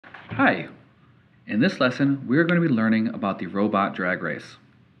Hi, in this lesson we're going to be learning about the robot drag race.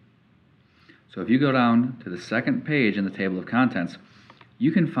 So if you go down to the second page in the table of contents,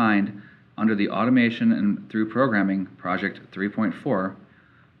 you can find under the Automation and Through Programming Project 3.4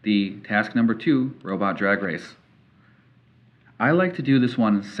 the task number 2, Robot Drag Race. I like to do this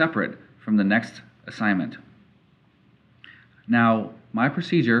one separate from the next assignment. Now, my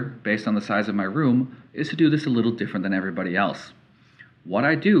procedure, based on the size of my room, is to do this a little different than everybody else. What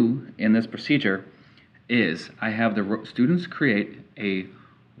I do in this procedure is I have the students create a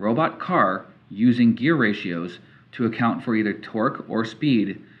robot car using gear ratios to account for either torque or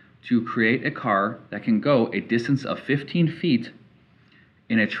speed to create a car that can go a distance of 15 feet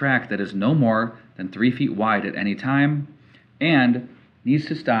in a track that is no more than 3 feet wide at any time and needs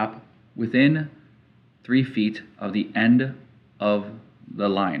to stop within 3 feet of the end of the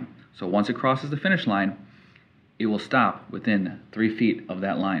line. So once it crosses the finish line, it will stop within 3 feet of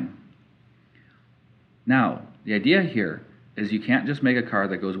that line. Now, the idea here is you can't just make a car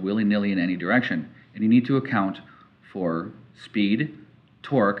that goes willy-nilly in any direction, and you need to account for speed,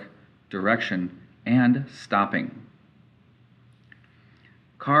 torque, direction, and stopping.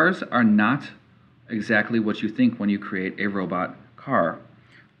 Cars are not exactly what you think when you create a robot car.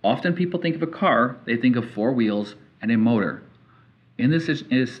 Often people think of a car, they think of 4 wheels and a motor. In this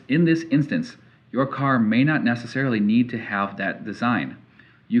instance, your car may not necessarily need to have that design.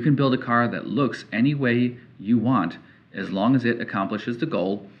 You can build a car that looks any way you want as long as it accomplishes the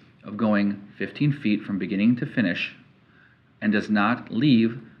goal of going 15 feet from beginning to finish and does not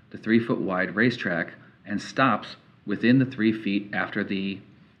leave the 3-foot wide racetrack and stops within the 3 feet after the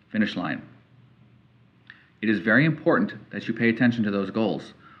finish line. It is very important that you pay attention to those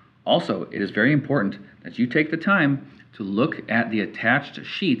goals. Also, it is very important that you take the time to look at the attached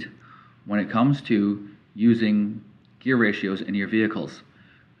sheet when it comes to using gear ratios in your vehicles.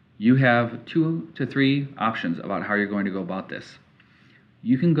 You have 2 to 3 options about how you're going to go about this.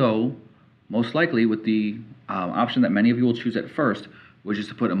 You can go most likely with the option that many of you will choose at first, which is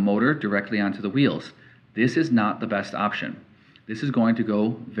to put a motor directly onto the wheels. This is not the best option. This is going to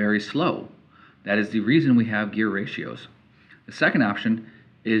go very slow. That is the reason we have gear ratios. The second option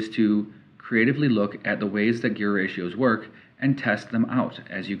is to creatively look at the ways that gear ratios work and test them out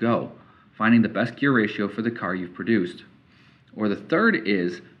as you go, finding the best gear ratio for the car you've produced. Or the third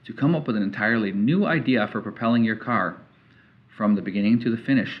is to come up with an entirely new idea for propelling your car from the beginning to the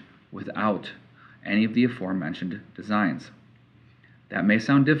finish without any of the aforementioned designs. That may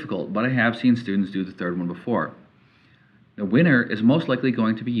sound difficult, but I have seen students do the third one before. The winner is most likely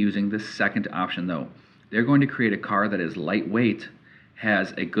going to be using the second option though. They're going to create a car that is lightweight,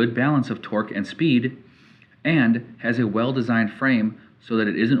 has a good balance of torque and speed, and has a well-designed frame so that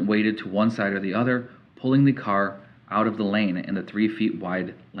it isn't weighted to one side or the other, pulling the car out of the lane in the 3 feet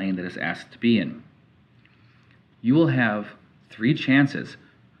wide lane that is asked to be in. You will have 3 chances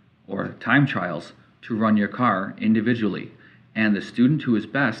or time trials to run your car individually, and the student who is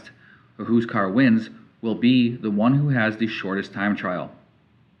best or whose car wins will be the one who has the shortest time trial.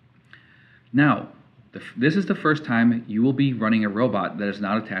 Now, this is the first time you will be running a robot that is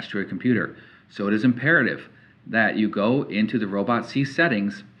not attached to a computer, so it is imperative that you go into the Robot C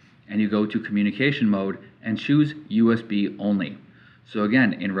settings and you go to communication mode and choose USB only. So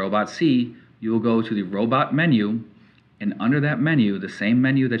again, in Robot C, you will go to the robot menu, and under that menu, the same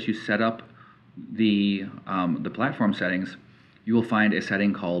menu that you set up the platform settings, you will find a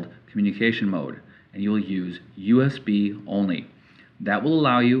setting called communication mode, and you will use USB only. That will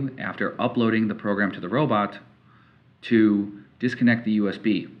allow you, after uploading the program to the robot, to disconnect the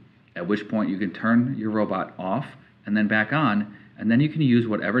USB, at which point you can turn your robot off and then back on, and then you can use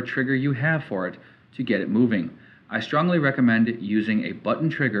whatever trigger you have for it to get it moving. I strongly recommend using a button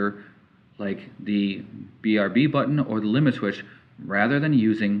trigger like the BRB button or the limit switch rather than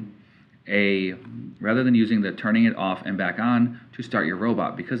using the turning it off and back on to start your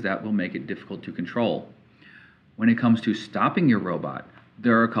robot, because that will make it difficult to control. When it comes to stopping your robot,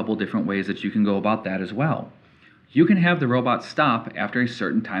 there are a couple different ways that you can go about that as well. You can have the robot stop after a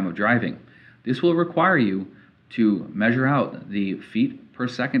certain time of driving. This will require you to measure out the feet per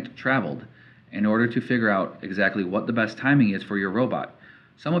second traveled in order to figure out exactly what the best timing is for your robot.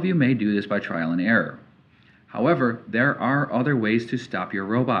 Some of you may do this by trial and error. However, there are other ways to stop your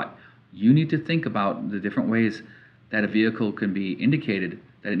robot. You need to think about the different ways that a vehicle can be indicated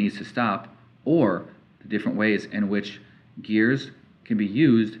that it needs to stop, or the different ways in which gears can be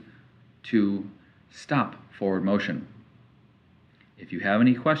used to stop forward motion. If you have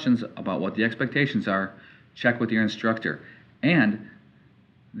any questions about what the expectations are, check with your instructor. And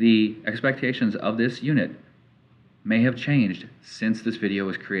the expectations of this unit may have changed since this video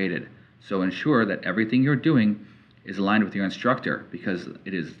was created. So ensure that everything you're doing is aligned with your instructor, because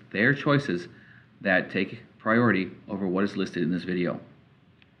it is their choices that take priority over what is listed in this video.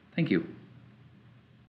 Thank you.